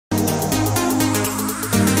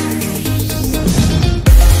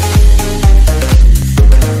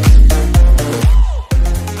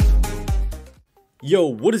Yo,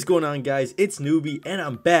 what is going on, guys? It's Newbie and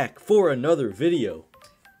I'm back for another video.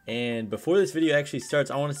 And before this video actually starts,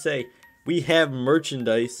 I want to say we have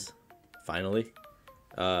merchandise finally.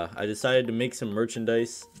 I decided to make some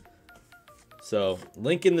merchandise, so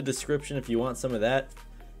link in the description if you want some of that.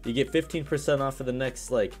 You get 15% off for the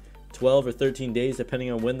next like 12 or 13 days depending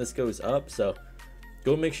on when this goes up, so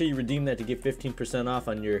go make sure you redeem that to get 15% off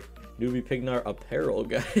on your noobypignar apparel,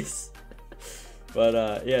 guys.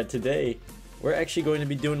 But yeah, today we're actually going to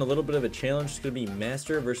be doing a little bit of a challenge. It's going to be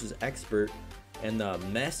master versus expert, and the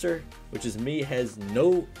master, which is me, has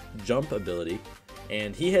no jump ability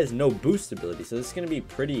and he has no boost ability, so this is going to be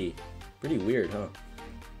pretty weird, huh?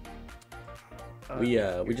 We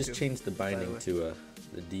just changed the binding to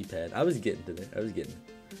the D-pad. I was getting to it. I was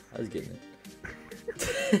getting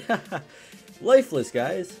it. Lifeless,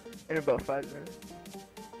 guys. In about 5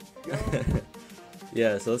 minutes.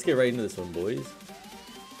 Yeah, so let's get right into this one, boys.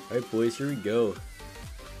 Alright, boys, here we go.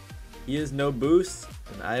 He has no boost,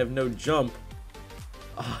 and I have no jump.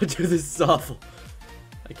 Oh, dude, this is awful.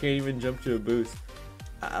 I can't even jump to a boost.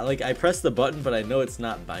 I press the button, but I know it's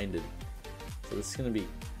not binded. So this is gonna be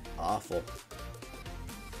awful.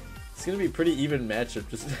 It's gonna be a pretty even matchup,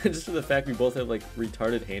 just for the fact we both have like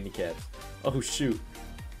retarded handicaps. Oh shoot.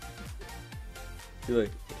 I feel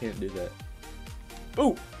like I can't do that.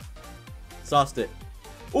 Oh! Sauced it.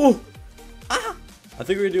 Oh! Ah! I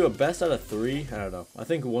think we're gonna do a best out of 3. I don't know. I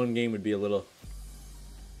think one game would be a little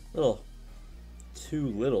too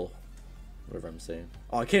little. Whatever I'm saying.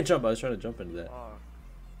 Oh, I can't jump. I was trying to jump into that.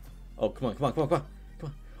 Oh, come on.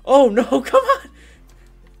 Oh no, come on!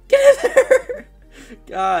 Get in there!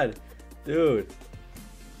 God, dude.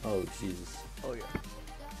 Oh Jesus. Oh yeah.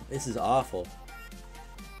 This is awful.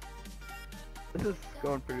 This is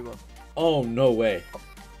going pretty well. Oh no way.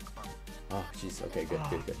 Oh jeez. Okay, good.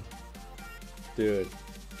 Dude.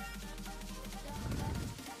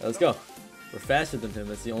 Let's go. We're faster than him.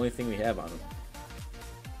 That's the only thing we have on him.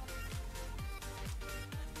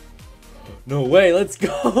 No way. Let's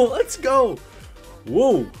go. Let's go.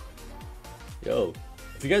 Whoa. Yo.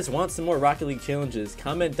 If you guys want some more Rocket League challenges,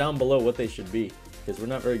 comment down below what they should be, because we're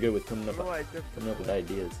not very good with coming up with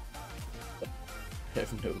ideas. I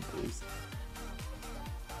have no boost.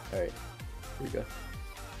 Alright. Here we go.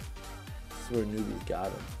 This is where Newbie's got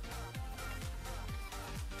him.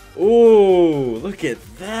 Ooh, look at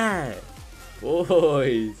that,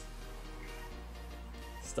 boys!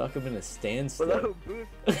 Stuck him in a standstill. Without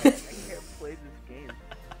boost, I can't play this game.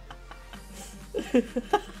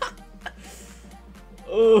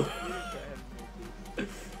 Oh.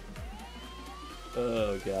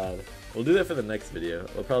 Oh god. We'll do that for the next video.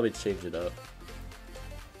 We'll probably change it up.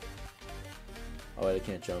 Oh wait, I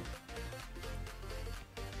can't jump.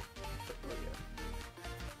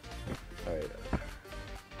 Alright.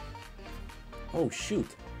 Oh shoot.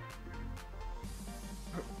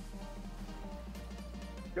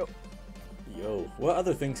 Yo, what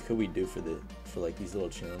other things could we do for like these little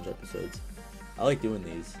challenge episodes? I like doing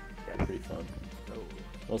these. They're pretty fun.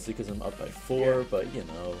 Mostly because I'm up by 4, but you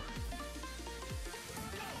know.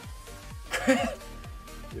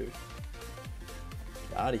 Dude.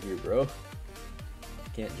 Get out of here, bro.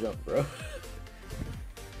 Can't jump, bro.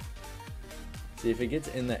 See, if it gets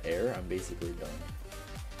in the air, I'm basically done.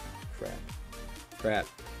 Crap.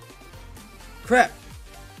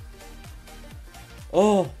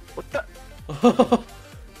 Oh. What the? Oh.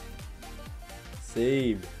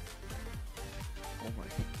 Saved. Oh my.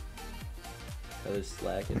 Another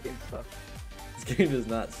slacking. This game sucks. This game does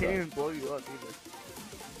not suck. Can't even blow you up either.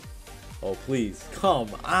 Oh please,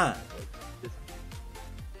 come on.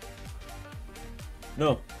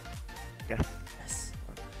 No. Yes.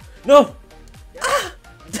 No. Yes. Ah!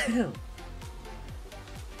 Damn.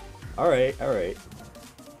 Alright.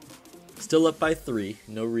 Still up by 3.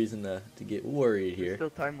 No reason to get worried here. There's still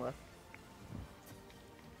time left.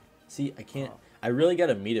 See, I can't. I really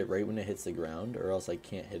gotta meet it right when it hits the ground, or else I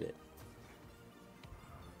can't hit it.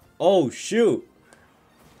 Oh shoot!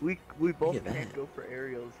 We both can't go for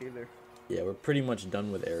aerials either. Yeah, we're pretty much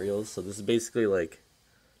done with aerials. So this is basically like,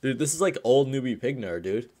 dude, this is like old noobypignar,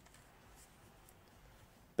 dude.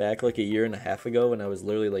 Back like a year and a half ago when I was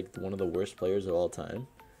literally like one of the worst players of all time.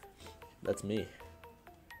 That's me.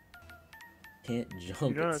 Can't jump.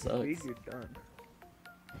 You don't it have speed, sucks. you're done.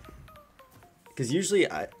 Because usually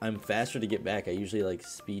I'm faster to get back. I usually like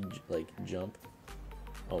speed jump.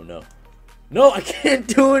 Oh no. No, I can't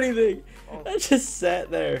do anything. Oh. I just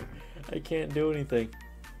sat there. I can't do anything.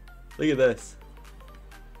 Look at this.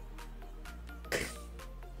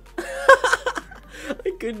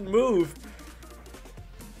 I couldn't move.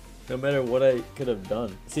 No matter what I could have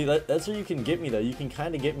done. See, that's where you can get me, though. You can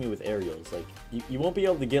kind of get me with aerials. Like, you won't be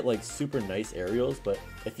able to get, like, super nice aerials, but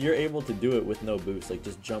if you're able to do it with no boost, like,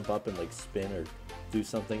 just jump up and, like, spin or do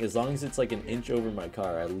something. As long as it's, like, an inch over my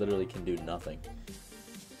car, I literally can do nothing.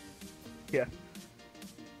 Yeah.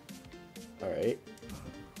 Alright.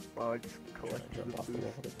 Wow, I just collected Jump off the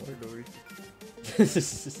wall. for no reason.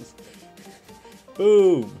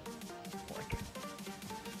 Boom!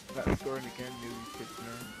 Not scoring again,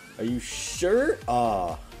 noobypignar. Are you sure?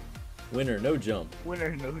 Ah, winner, no jump.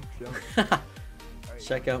 Winner, no jump. Right,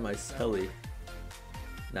 Check out my celly.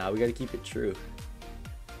 Nah, we gotta keep it true.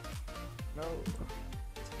 No.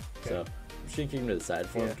 So, I'm just gonna keep him to the side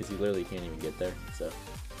for him Yeah. because he literally can't even get there. So,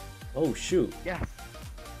 oh shoot! Yes.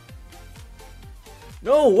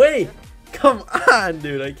 No way! Come on,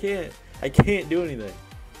 dude! I can't do anything.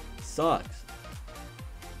 Sucks.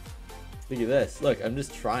 Look at this. Look, I'm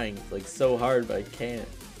just trying like so hard, but I can't.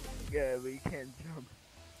 Yeah, but you can't jump.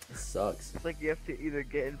 It sucks. It's like you have to either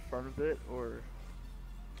get in front of it or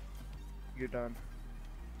you're done.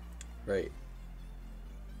 Right.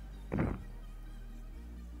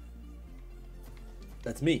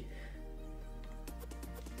 That's me.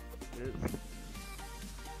 It is.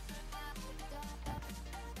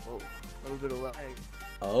 Oh, a little bit of lag.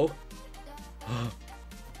 Oh.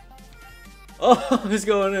 Oh, it's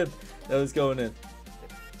going in. That was going in.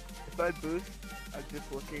 If I boost, I'm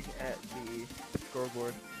just looking at the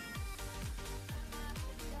scoreboard.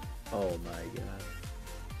 Oh my god.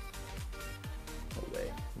 No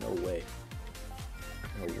way. No way.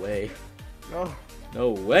 No way. No. No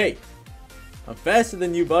way. I'm faster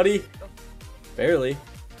than you, buddy. Barely.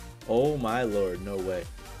 Oh my lord. No way.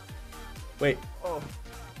 Wait. Oh.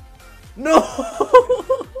 No!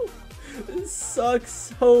 This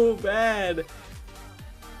sucks so bad.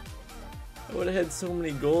 I would have had so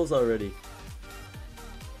many goals already.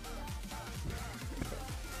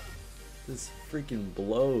 This freaking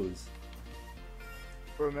blows.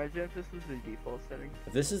 Or imagine if this was the default settings.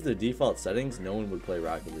 If this is the default settings, no one would play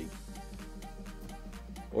Rocket League.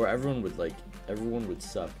 Or everyone would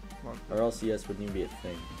suck. Or LCS wouldn't even be a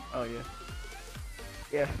thing. Oh yeah.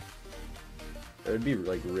 Yeah. It would be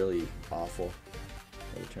like really awful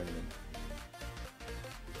for the tournament.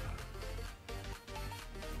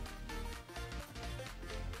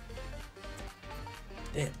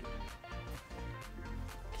 Damn.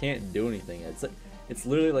 Can't do anything. It's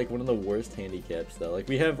literally like one of the worst handicaps though. Like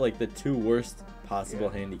we have like the two worst possible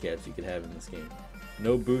handicaps you could have in this game.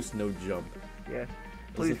 No boost, no jump. Yeah.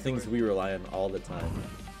 Those are things we rely on all the time.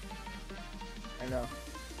 I know.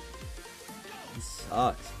 It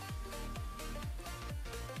sucks.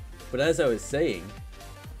 But as I was saying,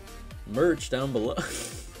 merch down below.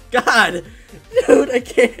 God, dude, I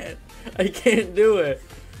can't do it.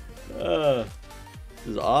 This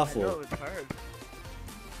is awful. I know, it's hard.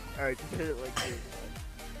 Alright, just hit it like this.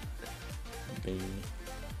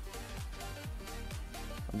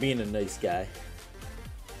 I'm being a nice guy.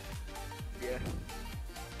 Yeah.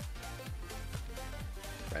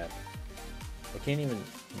 Crap. I can't even.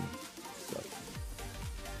 Suck.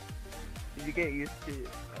 Did you get used to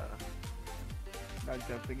not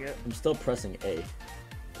jumping yet? I'm still pressing A.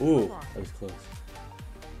 Ooh, that was close.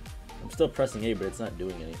 I'm still pressing A, but it's not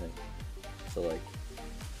doing anything. So like.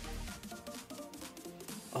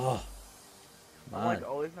 Oh. Come I'm on. like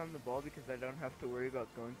always on the ball because I don't have to worry about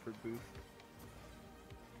going for boost.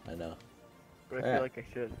 I know. But I feel like I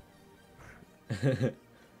should.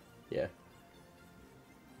 Yeah.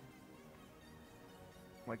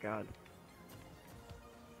 Oh my god.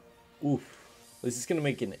 Oof. This is gonna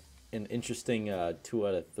make an interesting 2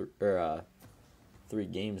 out of 3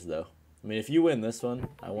 games though. I mean, if you win this one,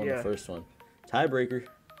 I won the first one. Tiebreaker.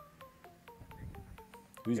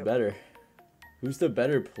 Who's better? Who's the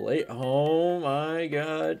better player? Oh my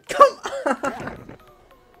god. Come on!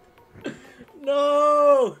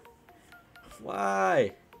 No!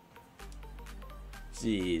 Why?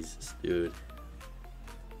 Jeez, dude.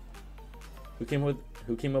 Who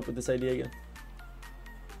came up with this idea again?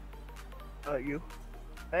 You.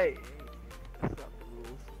 Hey, that's not the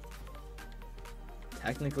rules.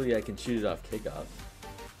 Technically, I can shoot it off kickoff.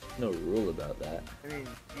 No rule about that. I mean,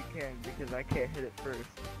 you can because I can't hit it first.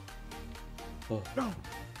 Oh. No!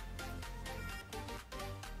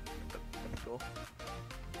 That's cool.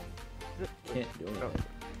 Can't do anything.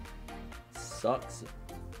 Sucks.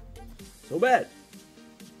 So bad.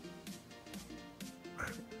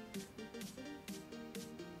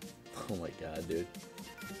 Oh my god, dude.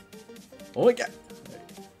 Oh my god.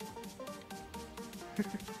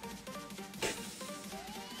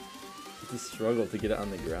 It's a struggle to get it on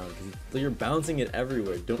the ground because you're bouncing it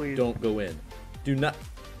everywhere. Don't go in. Do not.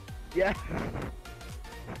 Yeah.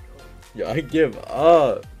 Yo, I give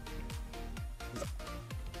up.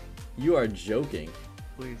 You are joking.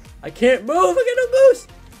 Please. I can't move. I got no boost.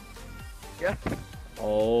 Yeah.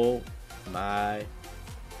 Oh my.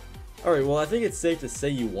 Alright, well, I think it's safe to say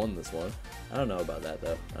you won this one. I don't know about that,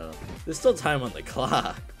 though. I don't know. There's still time on the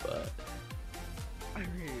clock, but... I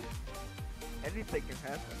mean, anything can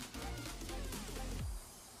happen.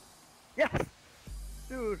 Yes!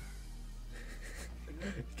 Dude!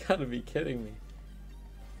 You gotta be kidding me.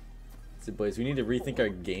 So, boys, we need to rethink our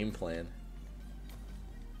game plan.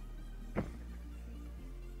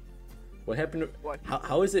 What happened to...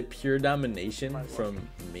 How is it pure domination from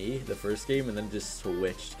me, the first game, and then just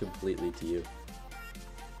switched completely to you?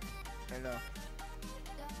 I know.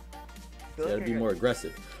 You gotta be more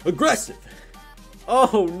aggressive. Aggressive!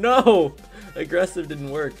 Oh, no! Aggressive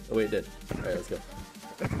didn't work. Oh, wait, it did. Alright, let's go.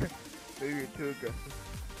 Maybe you're too aggressive.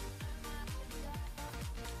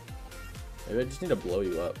 Maybe I just need to blow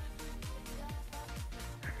you up.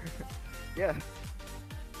 Yeah.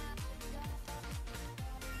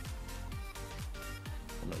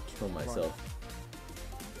 I'm gonna kill myself.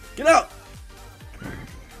 Get out! I'm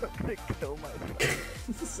gonna kill myself.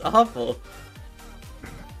 This is awful.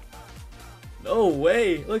 No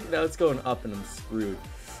way! Look, now it's going up and I'm screwed.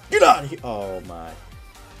 Get out of here! Oh my.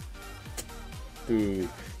 Dude.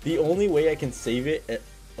 The only way I can save it,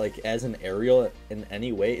 like, as an aerial in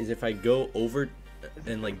any way is if I go over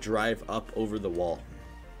and, like, drive up over the wall.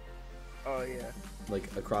 Oh, yeah.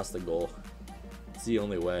 Like, across the goal. It's the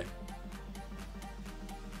only way.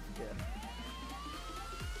 Yeah.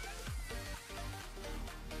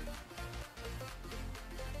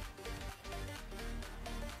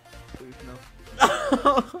 Please,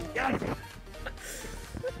 no. Yes!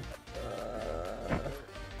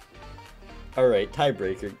 Alright,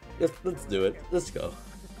 tiebreaker. Let's do it. Let's go.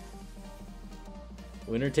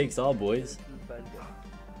 Winner takes all, boys.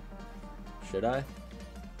 Should I? I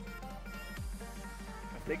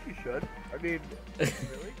think you should. I mean,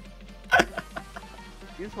 really?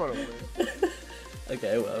 You just want to win.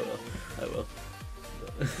 Okay, I will. I will.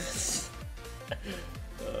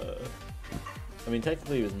 I mean,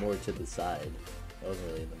 technically it was more to the side. I wasn't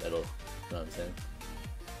really in the middle. You know what I'm saying?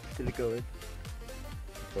 Did it go in?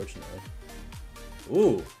 Unfortunately.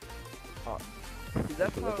 Ooh! Oh. See,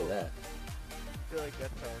 that's Look at that. I feel like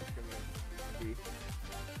that's how it's gonna be.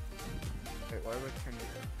 Wait, why am I turning it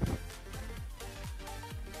on?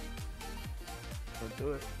 Don't do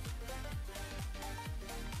it.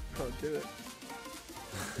 Don't do it.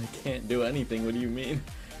 I can't do anything. What do you mean?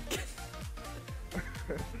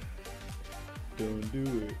 Don't do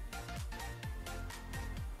it.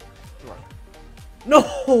 Come on.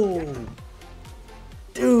 No!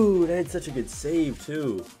 Dude, I had such a good save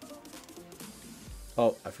too.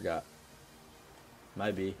 Oh, I forgot.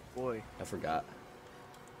 Might be. Boy. I forgot.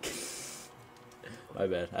 My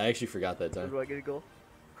bad. I actually forgot that time. Do I get a goal?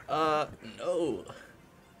 No.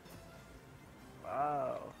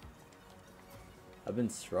 Wow. I've been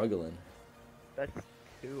struggling. That's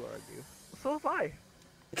 2, argue. So have I.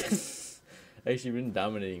 I've actually been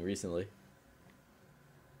dominating recently.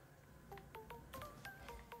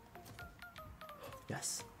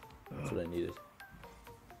 Yes. That's what I needed.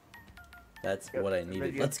 That's what I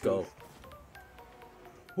needed. Let's go.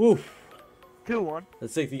 Woo. 2-1.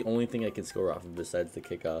 That's like the only thing I can score off of besides the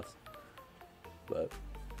kickoffs. But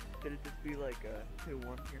Did it just be like a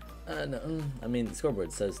 2-1 here? no, I mean the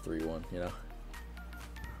scoreboard says 3-1, you know.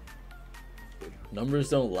 Numbers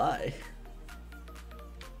don't lie.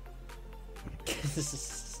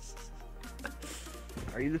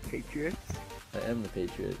 Are you the Patriots? I am the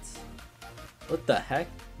Patriots. What the heck?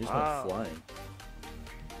 You just Wow. went flying.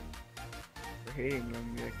 For hating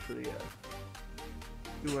them, you actually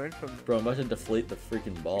you learned from them. Bro, I'm about to deflate the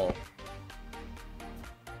freaking ball.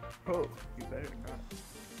 Oh, you better not.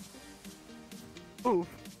 Oof.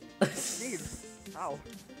 Jeez. Ow.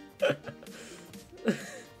 Ooh,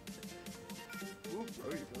 bro,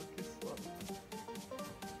 you're going too slow.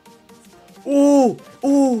 Ooh!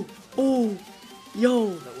 Ooh! Ooh! Yo!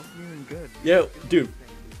 That wasn't even good. Yo, dude.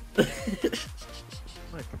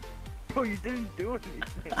 What? Bro, you didn't do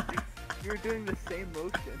anything. You were doing the same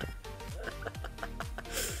motion.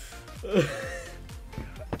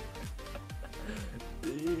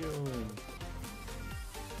 Damn.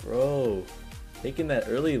 Bro, taking that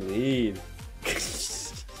early lead.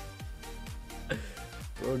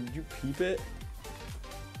 Bro, did you peep it?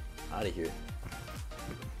 Out of here.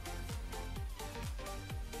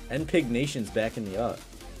 NPig Nation's backing me up.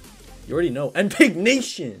 You already know. NPig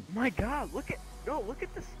Nation! My god, look at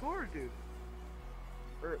the score, dude.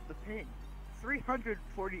 Or the ping.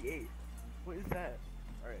 348. What is that?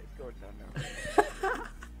 Alright, it's going down now.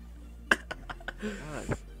 God.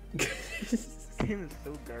 This game is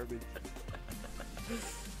so garbage.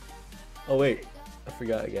 Oh wait, I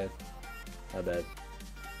forgot again. My bad.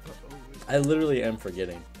 Uh-oh. I literally am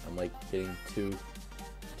forgetting. I'm like getting too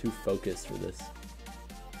focused for this.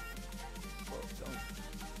 Well,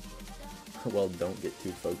 don't. Well, don't get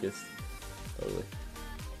too focused. Totally.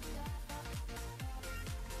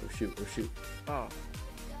 Oh shoot, oh shoot. Oh.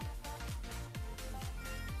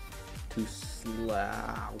 Too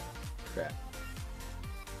slow. Crap.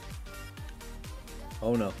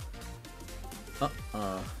 Oh no.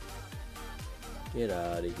 Get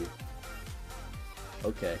out of here.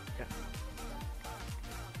 Okay. Yeah.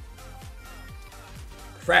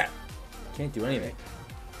 Crap. Can't do anything.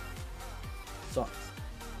 Sucks.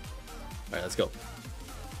 Alright, let's go.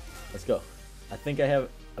 Let's go. I think I have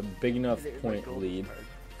a big enough point lead.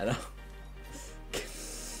 I know. I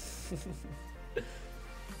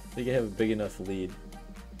think I have a big enough lead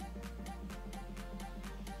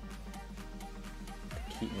to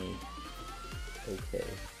keep me okay.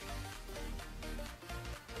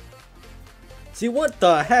 See, what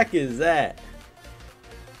the heck is that?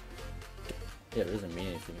 Yeah, it doesn't mean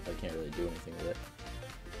anything if I can't really do anything with it.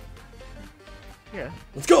 Yeah.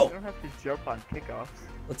 Let's go! You don't have to jump on kickoffs.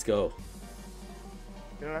 Let's go.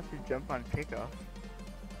 You don't have to jump on kickoff.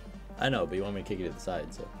 I know, but you want me to kick it to the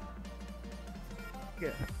side, so. Yeah.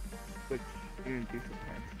 Which you didn't do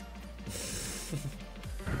sometimes.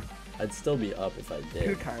 I'd still be up if I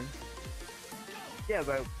did. 2 times. Yeah,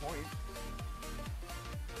 by a point.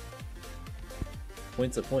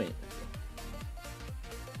 Point's a point.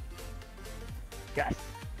 Yes.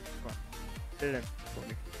 Come on. Put it in for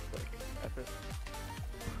me. Like, that's it.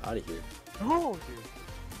 Out of here. Oh, dude.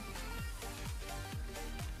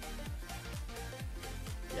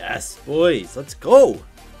 Yes, boys, let's go.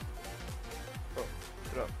 Oh,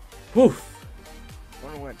 put up. Whew.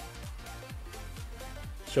 Wanna win.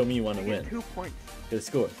 Show me you want to You get win. 2 points, Get a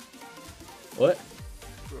score. What?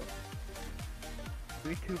 bro.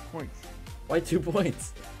 2 points. Why 2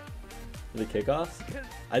 points? For the kickoffs? Because,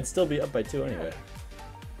 I'd still be up by 2 anyway.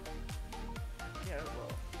 yeah,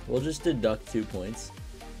 well, We'll just deduct 2 points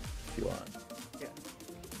if you want. yeah.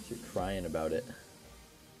 You're crying about it.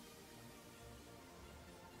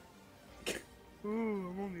 Ooh,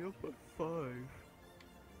 I'm only up by 5.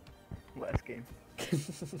 Last game. It's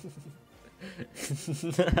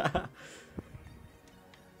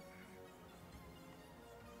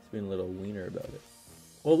being a little wiener about it.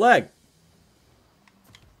 Oh, lag!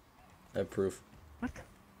 I have proof. What?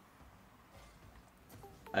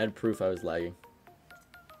 I had proof I was lagging.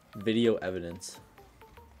 Video evidence.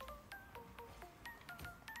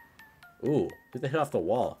 Ooh, get the hit off the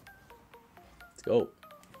wall. Let's go.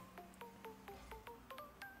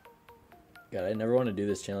 God, I never want to do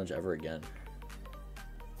this challenge ever again.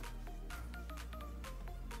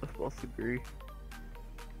 Let's agree.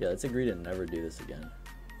 Yeah, let's agree to never do this again.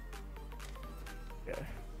 Yeah.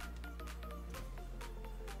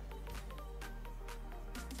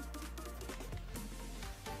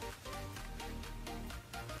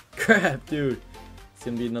 Crap, dude. It's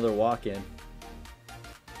gonna be another walk-in.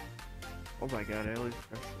 Oh my god, I always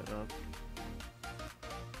messed that up.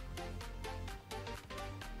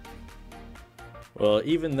 Well,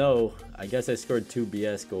 even though I guess I scored 2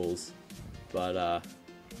 BS goals, but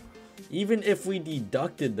even if we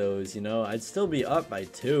deducted those, you know, I'd still be up by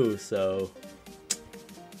 2, so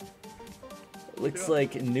looks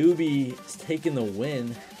like Newbie is taking the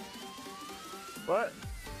win. What?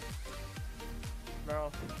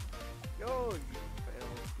 No. Yo, you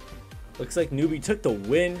failed. Looks like Newbie took the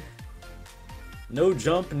win. No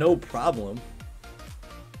jump, no problem.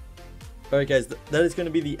 Alright guys, that is going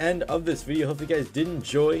to be the end of this video. Hope you guys did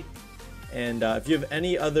enjoy. And if you have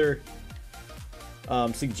any other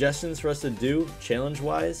suggestions for us to do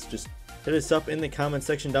challenge-wise, just hit us up in the comment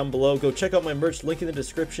section down below. Go check out my merch, link in the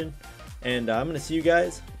description. And I'm going to see you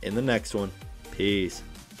guys in the next one. Peace.